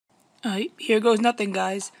Here goes nothing,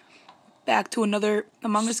 guys. Back to another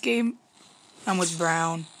Among Us game. I'm with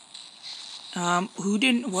Brown. Who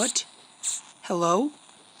didn't... What? Hello?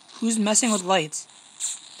 Who's messing with lights?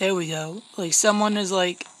 There we go. Like, someone is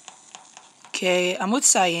like... Okay, I'm with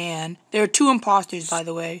Cyan. There are 2 imposters, by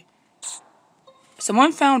the way.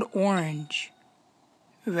 Someone found orange.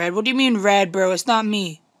 Red? What do you mean red, bro? It's not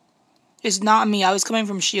me. It's not me. I was coming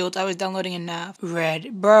from Shields. I was downloading a nav.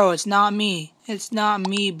 Red. Bro, it's not me. It's not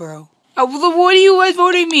me, bro. What are you guys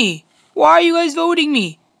voting me? Why are you guys voting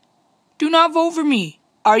me? Do not vote for me.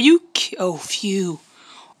 Are you... Oh, phew.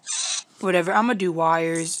 Whatever. I'm gonna do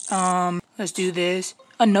wires. Let's do this.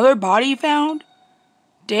 Another body found?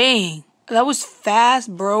 Dang. That was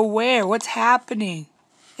fast, bro. Where? What's happening?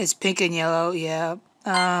 It's pink and yellow. Yeah.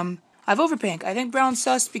 I vote for pink. I think brown's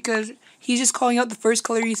sus because he's just calling out the first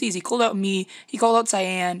color he sees. He called out me. He called out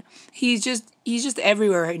cyan. He's just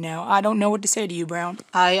everywhere right now. I don't know what to say to you, Brown.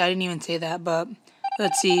 I didn't even say that, but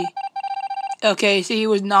let's see. Okay, see, he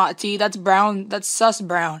was not. See, that's brown. That's sus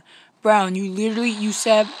Brown. Brown, you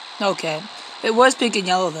said... Okay. It was pink and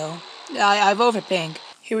yellow, though. I vote for pink.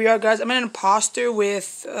 Here we are, guys. I'm an imposter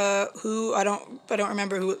with, who? I don't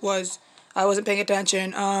remember who it was. I wasn't paying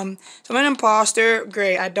attention. So I'm an imposter.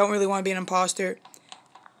 Great. I don't really want to be an imposter.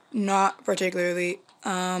 Not particularly.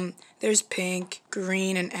 There's pink,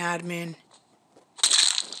 green, and admin.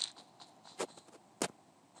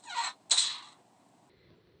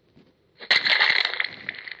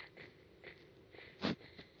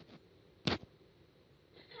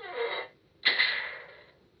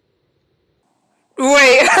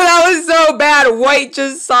 Wait, that was so bad. White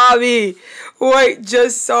just saw me. White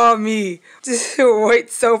just saw me.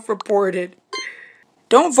 White self-reported.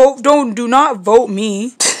 Do not vote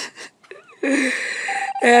me.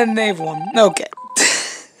 And they've won. Okay.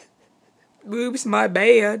 Oops, my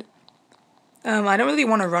bad. I don't really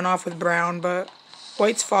want to run off with Brown, but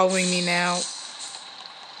White's following me now.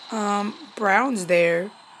 Brown's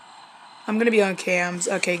there. I'm gonna be on cams.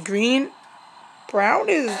 Okay, green. Brown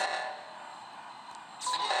is...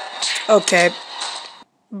 Okay.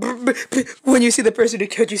 When you see the person who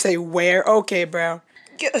killed you, say where? Okay, Brown.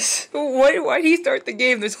 Yes. Why did he start the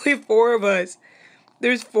game? There's only 4 of us.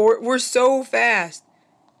 There's 4. We're so fast.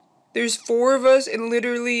 There's 4 of us and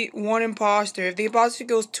literally 1 imposter. If the imposter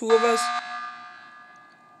kills 2 of us...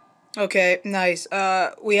 Okay, nice.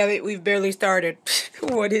 We've barely started.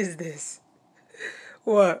 What is this?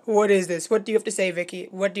 What is this? What do you have to say, Vicky?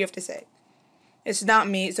 What do you have to say? It's not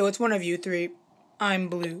me, so it's one of you 3. I'm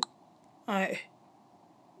blue.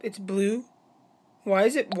 It's blue? Why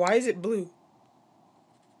is it blue?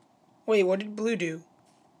 Wait, what did blue do?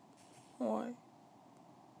 Why?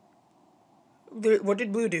 What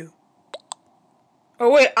did blue do?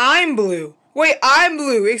 Oh, wait, I'm blue. Wait, I'm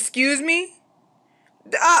blue. Excuse me?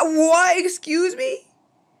 What? Excuse me?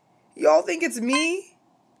 Y'all think it's me?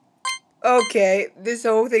 Okay, this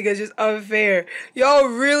whole thing is just unfair. Y'all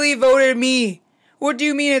really voted me. What do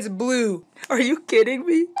you mean it's blue? Are you kidding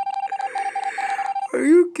me? Are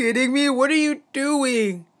you kidding me? What are you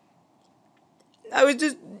doing? I was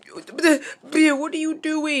just... What are you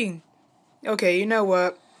doing? Okay, you know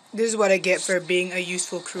what? This is what I get for being a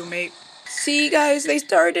useful crewmate. See, guys, they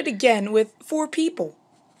started again with 4 people.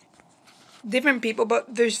 Different people,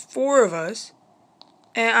 but there's 4 of us.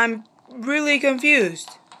 And I'm really confused.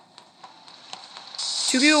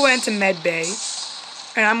 2 people went to medbay.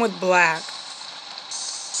 And I'm with black.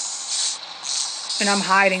 And I'm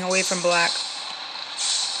hiding away from black.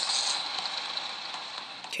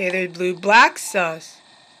 Okay, there's blue. Black sus.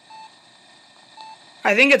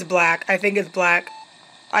 I think it's black. I think it's black.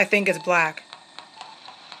 I think it's black.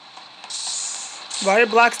 Why did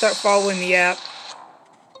black start following the app?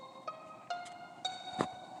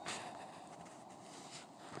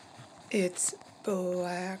 It's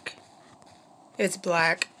black. It's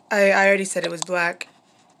black. I already said it was black.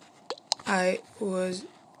 Okay,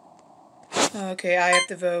 I have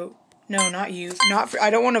to vote. No, not you. I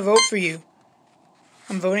don't want to vote for you.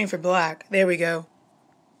 I'm voting for black. There we go.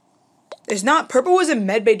 It's not... Purple was in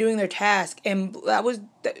medbay doing their task, and that was...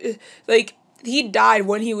 Like, he died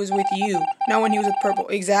when he was with you, not when he was with purple.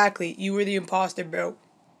 Exactly. You were the imposter, bro.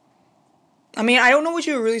 I mean, I don't know what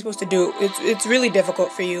you were really supposed to do. It's really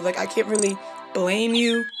difficult for you. Like, I can't really blame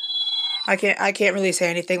you. I can't really say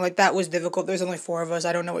anything. Like, that was difficult. There's only 4 of us.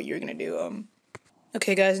 I don't know what you're gonna do.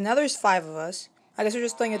 Okay, guys, now there's 5 of us. I guess we're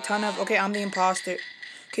just playing a ton of... Okay, I'm the imposter.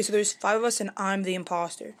 Okay, so there's 5 of us, and I'm the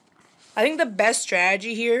imposter. I think the best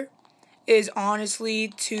strategy here is honestly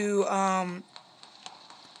to, Am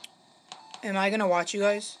I gonna watch you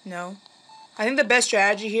guys? No. I think the best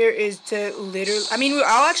strategy here is to literally... I mean,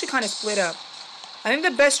 I'll actually kind of split up. I think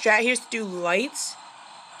the best strat here is to do lights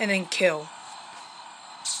and then kill.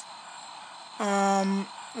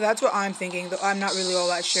 That's what I'm thinking, though I'm not really all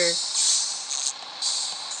that sure.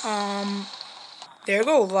 There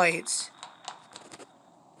go lights.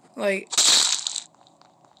 Like,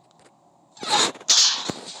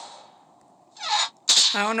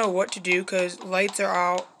 I don't know what to do because lights are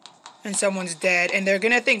out and someone's dead and they're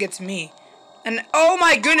gonna think it's me. And oh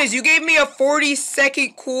my goodness, you gave me a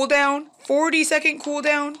 40-second cooldown? 40-second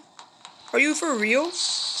cooldown? Are you for real?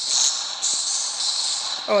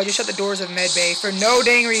 Oh, I just shut the doors of medbay for no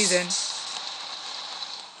dang reason.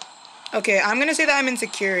 Okay, I'm gonna say that I'm in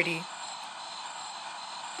security.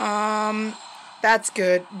 That's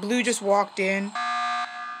good. Blue just walked in.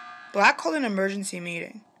 Black called an emergency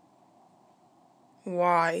meeting.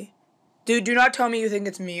 Why? Dude, do not tell me you think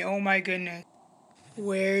it's me. Oh my goodness.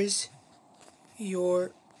 Where's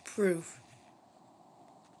your proof?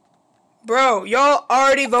 Bro, y'all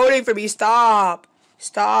already voting for me. Stop.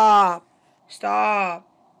 Stop. Stop.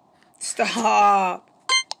 Stop.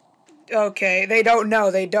 Okay, they don't know.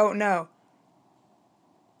 They don't know.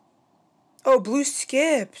 Oh, Blue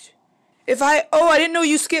skipped. I didn't know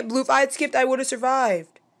you skipped, Blue. If I had skipped, I would have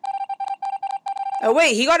survived. Oh,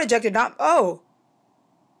 wait, he got ejected, not, oh.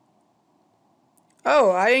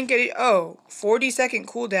 Oh, I didn't get it. Oh, 40-second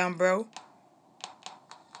cooldown, bro.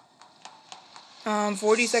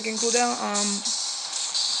 40-second cooldown.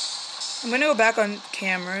 I'm gonna go back on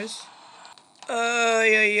cameras.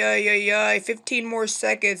 Yeah. 15 more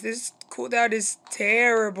seconds. This cooldown is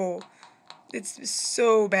terrible. It's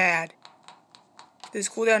so bad. This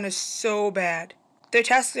cooldown is so bad. Their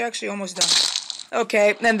tasks are actually almost done.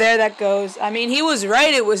 Okay, and there that goes. I mean, he was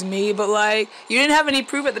right, it was me, but like, you didn't have any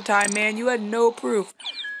proof at the time, man. You had no proof.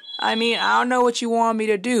 I mean, I don't know what you want me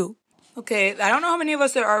to do. Okay, I don't know how many of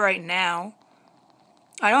us there are right now.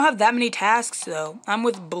 I don't have that many tasks, though. I'm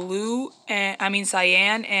with blue, and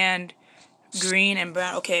cyan, and green, and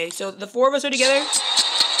brown. Okay, so the 4 of us are together.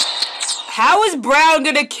 How is Brown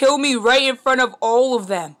gonna kill me right in front of all of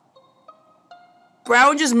them?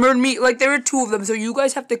 Brown just murdered me. Like, there were 2 of them, so you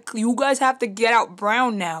guys have to get out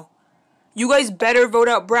Brown now. You guys better vote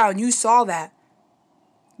out Brown. You saw that.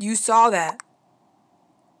 You saw that.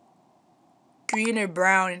 Green or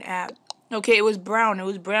brown and app. Okay, it was brown. It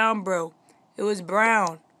was brown, bro. It was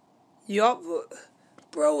brown. Yup.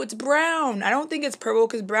 Bro, it's brown. I don't think it's purple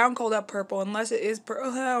because Brown called out purple. Unless it is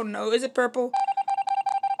purple. I don't know. Is it purple?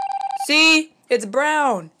 See? It's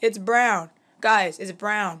brown. It's brown. Guys, it's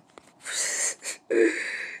brown.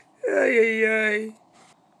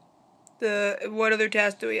 What other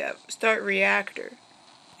task do we have? Start reactor.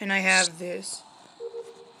 And I have this.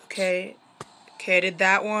 Okay. Okay, I did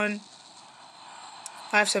that one.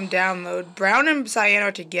 I have some download. Brown and cyan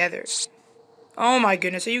are together. Oh my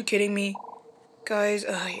goodness, are you kidding me? Guys,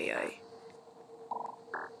 oh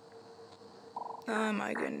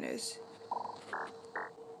my goodness.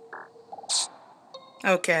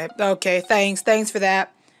 Okay, thanks for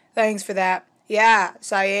that. Thanks for that. Yeah,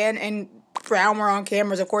 cyan and brown were on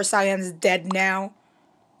cameras. Of course, cyan's dead now.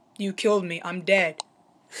 You killed me. I'm dead.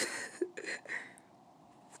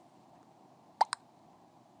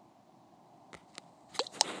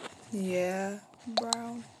 Yeah,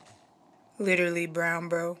 brown. Literally brown,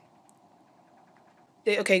 bro.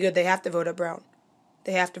 Okay, good. They have to vote at brown.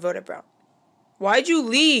 They have to vote at brown. Why'd you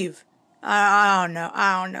leave? I don't know.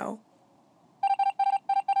 I don't know.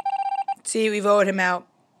 See, we voted him out.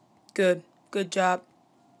 Good. Good job.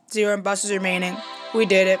 0 imposters remaining. We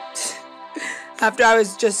did it. After I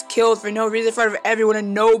was just killed for no reason in front of everyone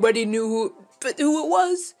and nobody knew who it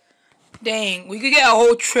was. Dang, we could get a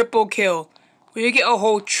whole triple kill. We could get a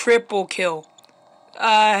whole triple kill.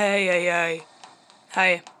 Hi.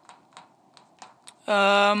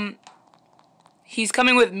 He's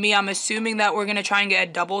coming with me. I'm assuming that we're gonna try and get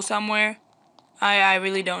a double somewhere. I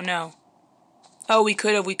really don't know. Oh, we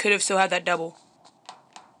could have still had that double.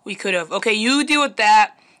 We could have. Okay, you deal with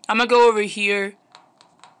that. I'm gonna go over here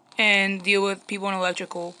and deal with people in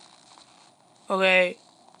electrical. Okay.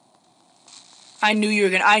 I knew you were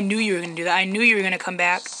gonna do that. I knew you were gonna come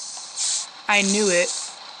back. I knew it.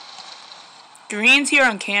 Green's here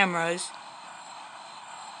on cameras.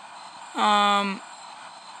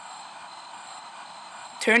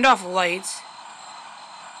 Turned off lights.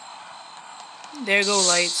 There go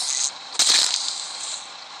lights.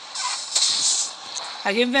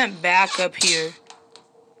 I can vent back up here.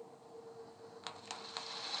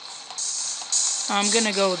 I'm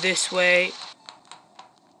gonna go this way.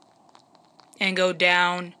 And go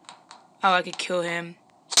down. Oh, I could kill him.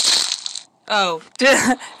 Oh,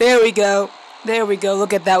 there we go. There we go.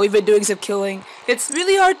 Look at that. We've been doing some killing. It's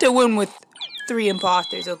really hard to win with 3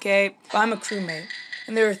 imposters, okay? I'm a crewmate.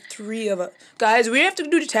 And there are 3 of us. Guys, we have to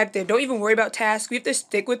do detective. Don't even worry about tasks. We have to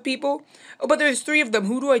stick with people. Oh, but there's 3 of them.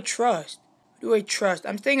 Who do I trust? Who do I trust?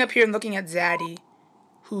 I'm staying up here and looking at Zaddy,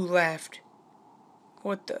 who left.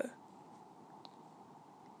 What the?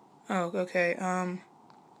 Oh, okay.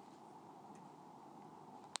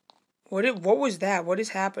 What was that? What is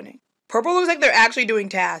happening? Purple looks like they're actually doing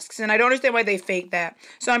tasks, and I don't understand why they faked that.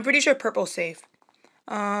 So I'm pretty sure purple's safe.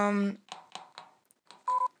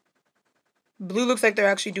 Blue looks like they're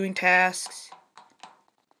actually doing tasks.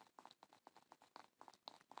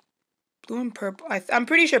 Blue and purple. I'm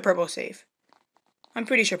pretty sure purple's safe. I'm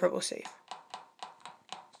pretty sure purple's safe.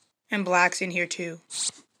 And black's in here too.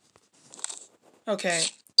 Okay.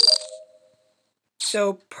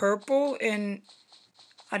 So purple and...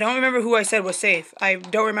 I don't remember who I said was safe. I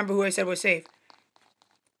don't remember who I said was safe.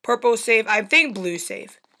 Purple's safe. I think blue's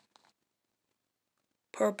safe.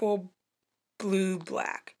 Purple, blue,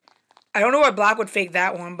 black. I don't know why black would fake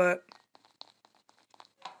that one, but...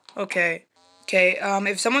 Okay. Okay,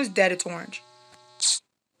 if someone's dead, it's orange.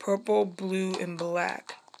 Purple, blue, and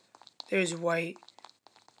black. There's white.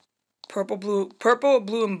 Purple, blue,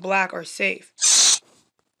 and black are safe.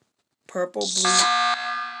 Purple, blue...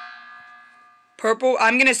 Purple,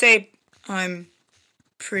 I'm gonna say... I'm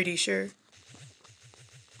pretty sure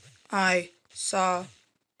I saw...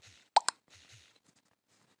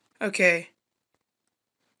 Okay.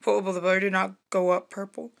 Purple, the blur did not go up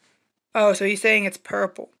purple. Oh, so he's saying it's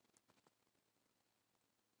purple.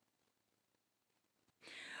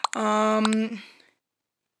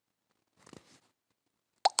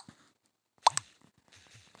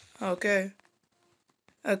 Okay.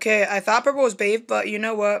 Okay, I thought purple was babe, but you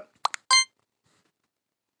know what?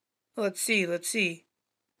 Let's see.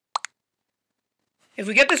 If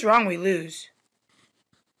we get this wrong, we lose.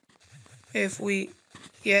 If we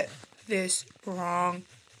get this wrong,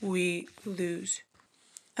 we lose.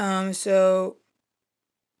 So...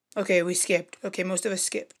 Okay, we skipped. Okay, most of us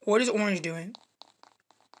skipped. What is orange doing?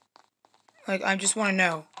 Like, I just want to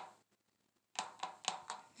know.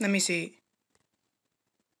 Let me see.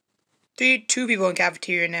 2 people in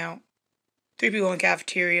cafeteria now. 3 people in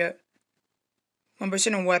cafeteria. 1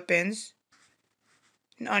 person in weapons.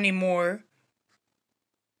 Not anymore.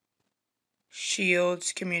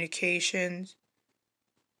 Shields, communications.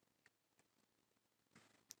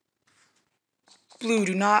 Blue,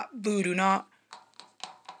 do not.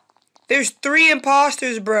 There's 3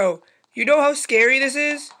 imposters, bro. You know how scary this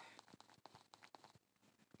is?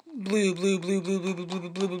 Blue.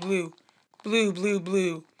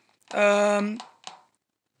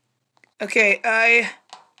 Okay,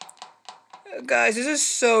 guys, this is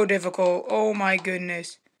so difficult. Oh my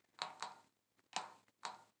goodness.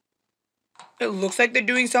 It looks like they're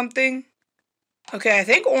doing something. Okay, I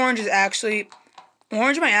think orange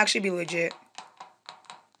might actually be legit.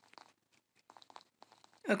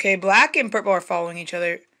 Okay, black and purple are following each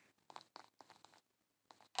other.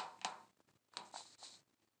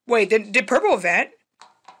 Wait, did purple vent?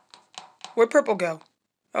 Where'd purple go?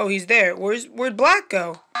 Oh, he's there. Where'd black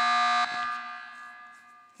go?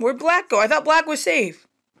 Where'd black go? I thought black was safe.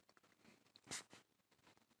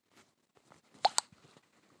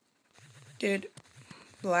 Did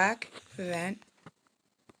black vent?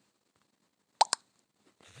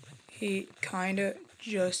 He kinda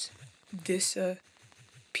just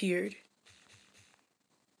disappeared.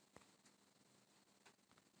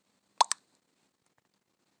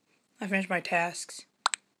 I finished my tasks.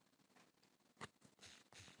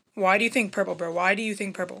 Why do you think purple, bro? Why do you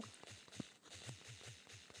think purple?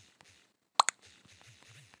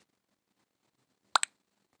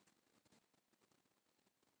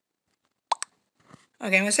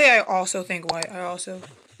 Okay, I'm gonna say I also think white.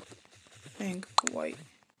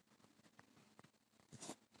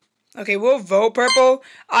 Okay, we'll vote purple.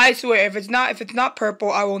 I swear, if it's not purple,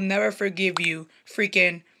 I will never forgive you.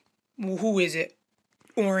 Freaking, who is it?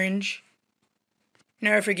 Orange.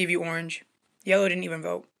 Never forgive you, orange. Yellow didn't even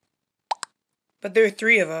vote. But there are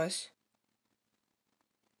 3 of us.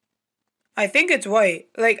 I think it's white.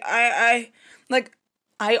 Like, I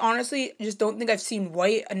honestly just don't think I've seen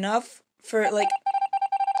white enough for, like...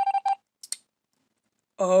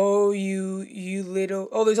 Oh, you little...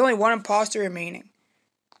 Oh, there's only 1 imposter remaining.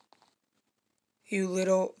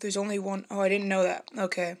 There's only 1... Oh, I didn't know that.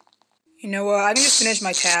 Okay. You know what? I can just finish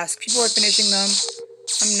my task. People are finishing them.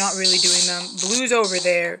 I'm not really doing them. Blue's over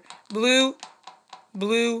there. Blue.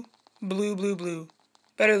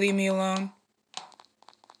 Better leave me alone.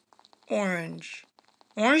 Orange.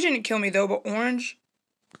 Orange didn't kill me, though, but orange...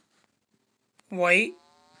 White.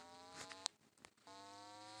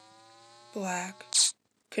 Black.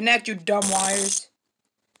 Connect, you dumb wires.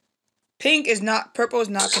 Pink is not, purple is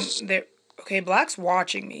not, there. Okay, black's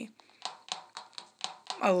watching me.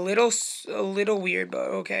 A little weird, but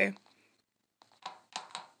okay.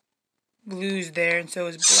 Blue's there, and so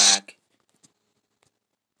is black.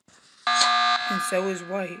 And so is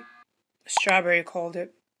white. Strawberry called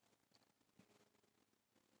it.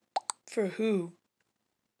 For who?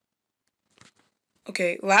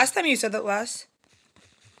 Okay, last time you said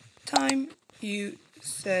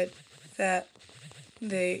that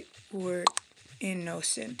they were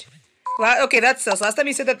innocent. Okay, that's us. Last time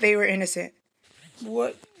you said that they were innocent.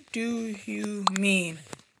 What do you mean?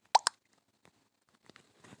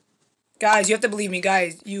 Guys, you have to believe me.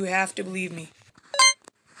 Guys, you have to believe me.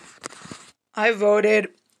 I voted.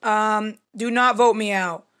 Do not vote me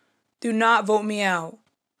out. Do not vote me out.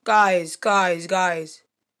 Guys.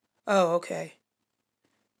 Oh, okay.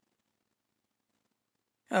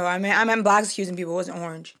 Oh, I meant black's accusing people. It wasn't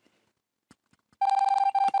orange.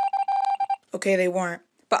 Okay, they weren't.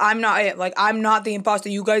 But I'm not it. Like, I'm not the imposter.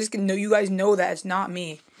 You guys know that it's not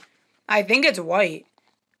me. I think it's white.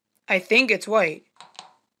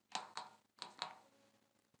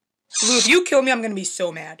 Blue, if you kill me, I'm gonna be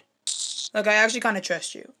so mad. Like, I actually kind of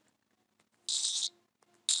trust you.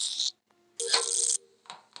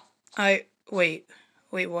 Wait,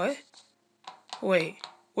 what? Wait,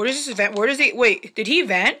 where does this vent? Wait, did he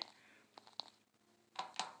vent?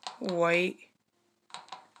 White.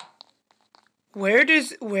 Blue,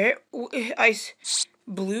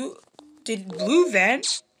 did Blue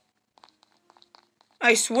vent?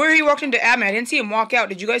 I swear he walked into admin. I didn't see him walk out.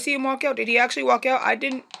 Did you guys see him walk out? Did he actually walk out? I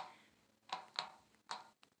didn't.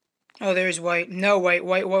 Oh, there's white. No, white.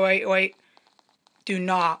 Do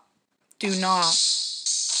not.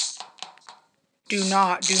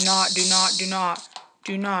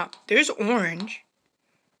 There's orange.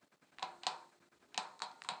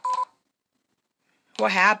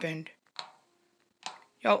 What happened?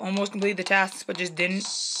 Y'all almost completed the tasks, but just didn't.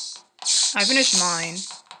 I finished mine.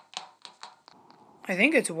 I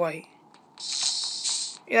think it's white.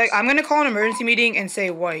 Yeah, like, I'm gonna call an emergency meeting and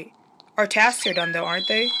say white. Our tasks are done though, aren't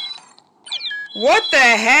they? What the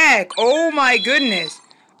heck? Oh my goodness.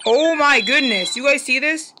 You guys see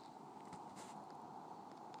this?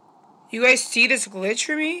 You guys see this glitch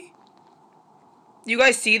for me? You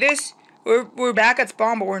guys see this? We're back at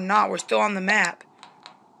spawn, but we're not. We're still on the map.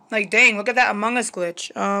 Like, dang, look at that Among Us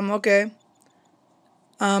glitch. Okay.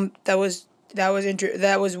 That was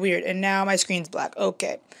weird. And now my screen's black.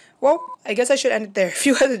 Okay. Well, I guess I should end it there. If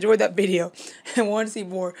you guys enjoyed that video and want to see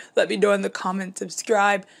more, let me know in the comments.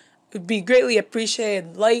 Subscribe. It would be greatly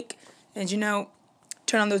appreciated. Like, and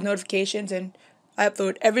turn on those notifications. And I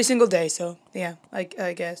upload every single day. So, yeah, I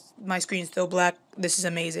guess my screen's still black. This is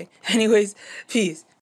amazing. Anyways, peace.